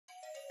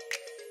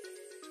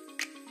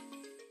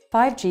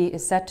5G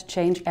is set to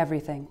change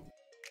everything.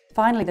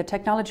 Finally, the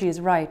technology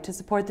is right to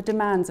support the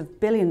demands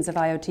of billions of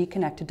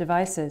IoT-connected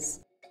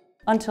devices.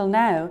 Until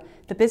now,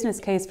 the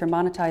business case for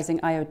monetizing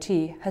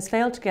IoT has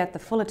failed to get the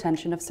full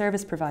attention of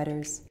service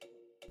providers.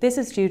 This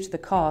is due to the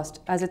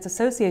cost, as its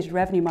associated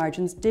revenue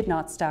margins did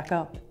not stack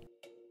up.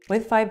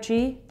 With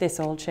 5G, this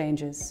all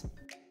changes.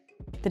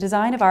 The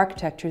design of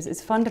architectures is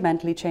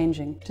fundamentally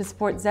changing to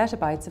support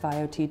zettabytes of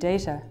IoT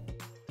data.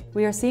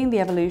 We are seeing the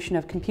evolution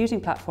of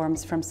computing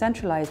platforms from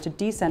centralized to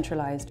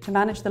decentralized to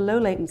manage the low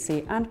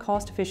latency and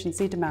cost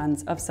efficiency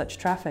demands of such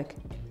traffic.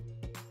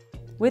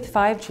 With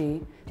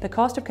 5G, the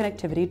cost of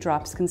connectivity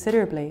drops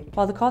considerably,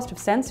 while the cost of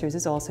sensors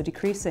is also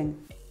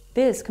decreasing.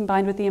 This,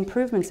 combined with the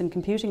improvements in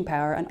computing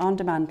power and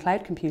on-demand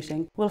cloud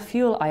computing, will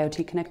fuel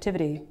IoT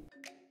connectivity.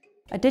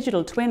 A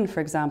digital twin, for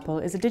example,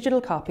 is a digital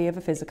copy of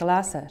a physical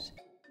asset.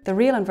 The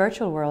real and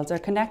virtual worlds are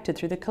connected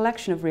through the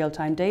collection of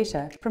real-time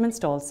data from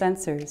installed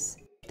sensors,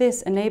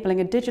 this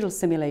enabling a digital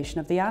simulation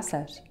of the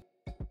asset.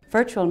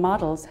 Virtual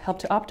models help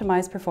to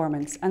optimize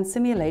performance and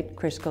simulate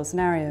critical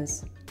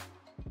scenarios.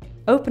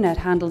 OpenNet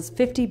handles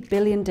 50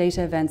 billion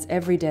data events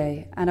every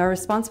day and are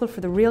responsible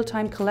for the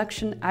real-time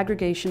collection,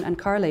 aggregation and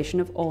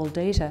correlation of all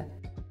data.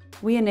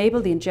 We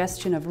enable the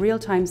ingestion of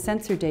real-time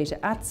sensor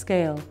data at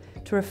scale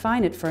to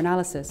refine it for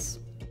analysis.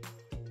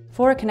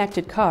 For a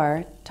connected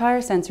car, tire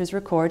sensors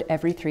record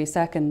every 3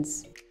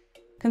 seconds.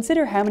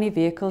 Consider how many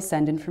vehicles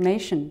send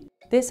information.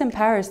 This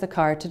empowers the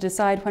car to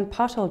decide when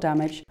pothole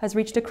damage has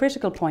reached a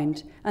critical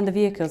point and the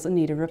vehicles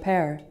need a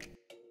repair.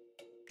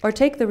 Or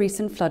take the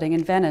recent flooding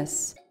in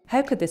Venice.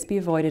 How could this be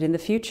avoided in the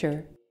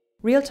future?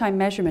 Real-time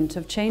measurement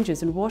of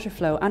changes in water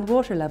flow and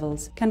water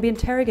levels can be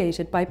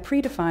interrogated by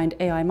predefined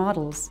AI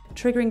models,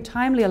 triggering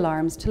timely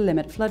alarms to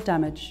limit flood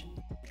damage.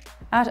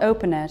 At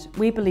OpenNet,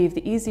 we believe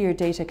the easier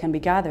data can be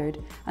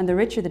gathered and the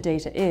richer the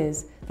data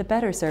is, the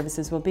better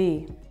services will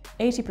be.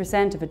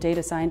 80% of a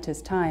data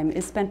scientist's time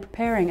is spent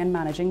preparing and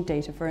managing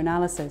data for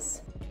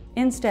analysis.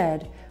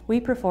 Instead, we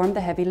perform the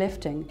heavy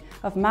lifting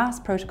of mass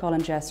protocol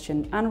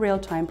ingestion and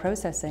real-time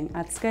processing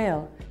at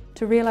scale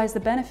to realize the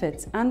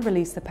benefits and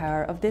release the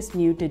power of this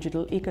new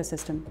digital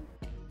ecosystem.